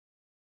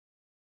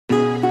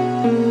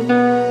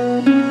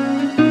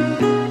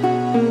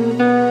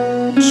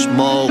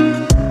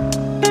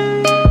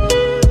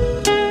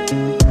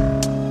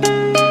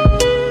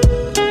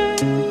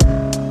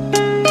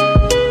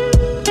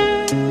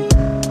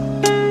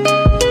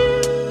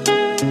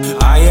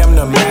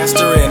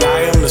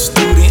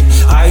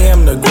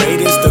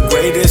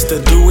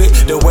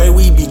The way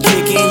we be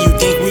kicking, you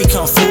think we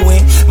come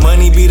fooling.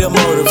 Money be the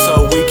motive,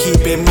 so we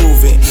keep it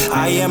moving.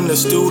 I am the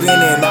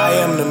student and I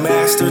am the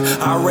master.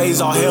 I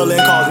raise all hell and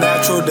cause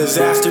natural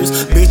disasters.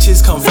 Bitches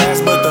come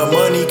fast, but the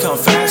money come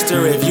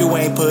faster. If you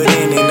ain't put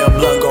in, the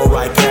blunt go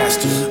right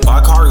past you.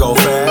 My car go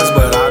fast,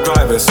 but I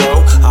drive it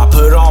slow. I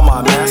put on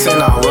my mask and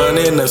I run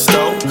in the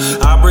stove.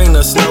 I bring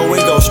the snow,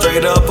 it go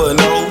straight up a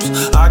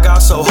nose. I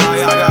got so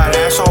high, I got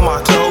ash on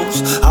my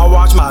clothes. I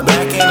watch my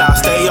back and I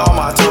stay on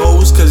my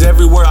toes. Cause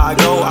everywhere I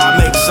go, I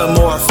make some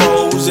more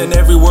foes. And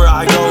everywhere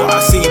I go, I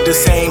see the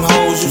same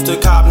hoes. Used to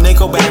cop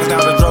nickel bags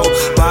down the road.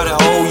 By the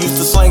hole, used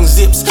to sling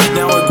zips,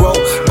 now it grow.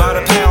 By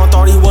the pound,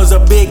 thought he was a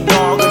big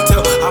dog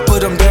until I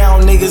put him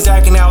down. Niggas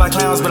acting out like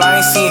clowns, but I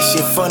ain't seeing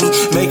shit funny.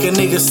 Make a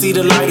nigga see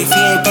the light if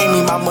he ain't pay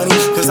me my money.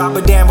 Cause I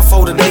be damned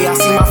before the day I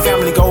see my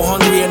family go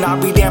hungry. And I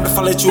be damned if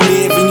I let you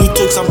live and you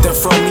took something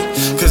from me.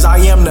 Cause I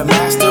am the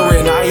master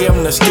and I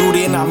am the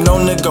student. I'm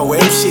known to go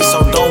ape shit, so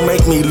don't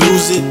make me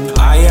lose it.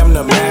 I am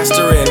the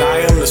master and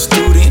I am the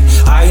student.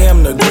 I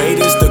am the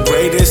greatest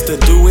to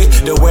do it.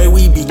 The way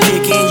we be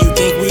kicking, you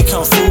think we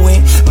come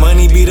fooling.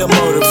 Money be the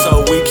motive,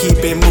 so we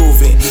keep it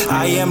moving.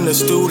 I am the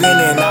student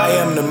and I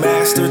am the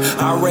master.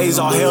 I raise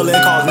all hell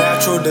and cause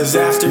natural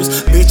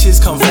disasters.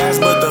 Bitches come fast,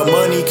 but the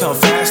money come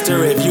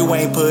faster. If you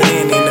ain't put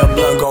in, the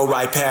blunt go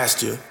right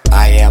past you.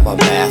 I am a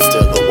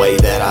master, the way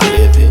that I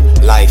live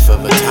it. Life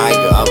of a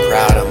tiger, I'm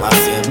proud of my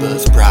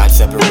Simbas. Pride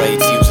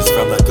separates users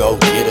from the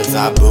go-getters.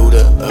 I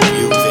Buddha,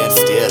 abuse, and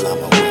still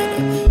I'm a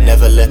winner.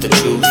 Never let the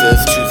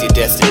choosers choose your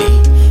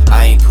destiny.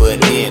 I ain't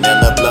putting in and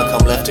the blunt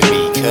come left to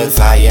me. Cause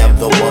I am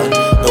the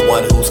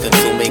one who's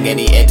consuming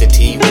any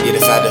entity. When you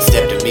decide to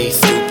step to me,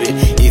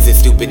 stupid. Is it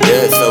stupid?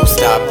 Does so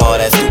stop all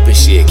that stupid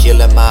shit.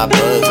 Killing my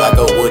buzz like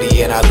a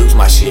Woody and I lose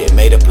my shit.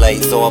 Made a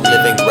play, so I'm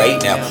living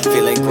great now.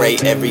 Feeling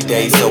great every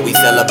day, so we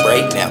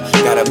celebrate now.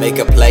 Gotta make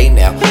a play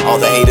now. All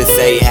the haters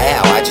say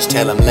how, I just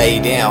tell them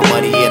lay down.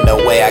 Money in the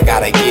way, I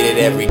gotta get it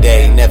every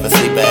day. Never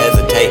sleep or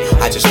hesitate,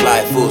 I just fly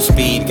at full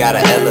speed. Gotta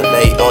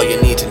elevate, all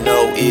you need to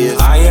know is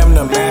I am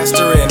the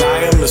master and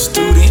I am the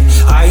student.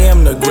 I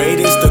am the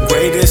greatest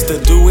to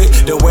do it.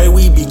 The way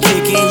we be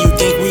kicking, you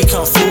think we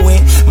come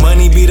fooling.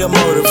 Money be the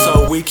motive,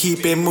 so we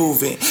keep it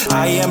moving.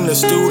 I am the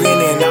student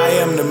and I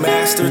am the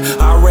master.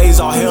 I raise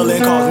all hell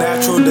and cause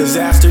natural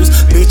disasters.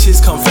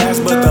 Bitches come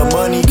fast, but the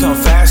money come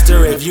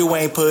faster. If you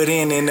ain't put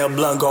in, the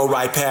blunt go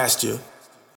right past you.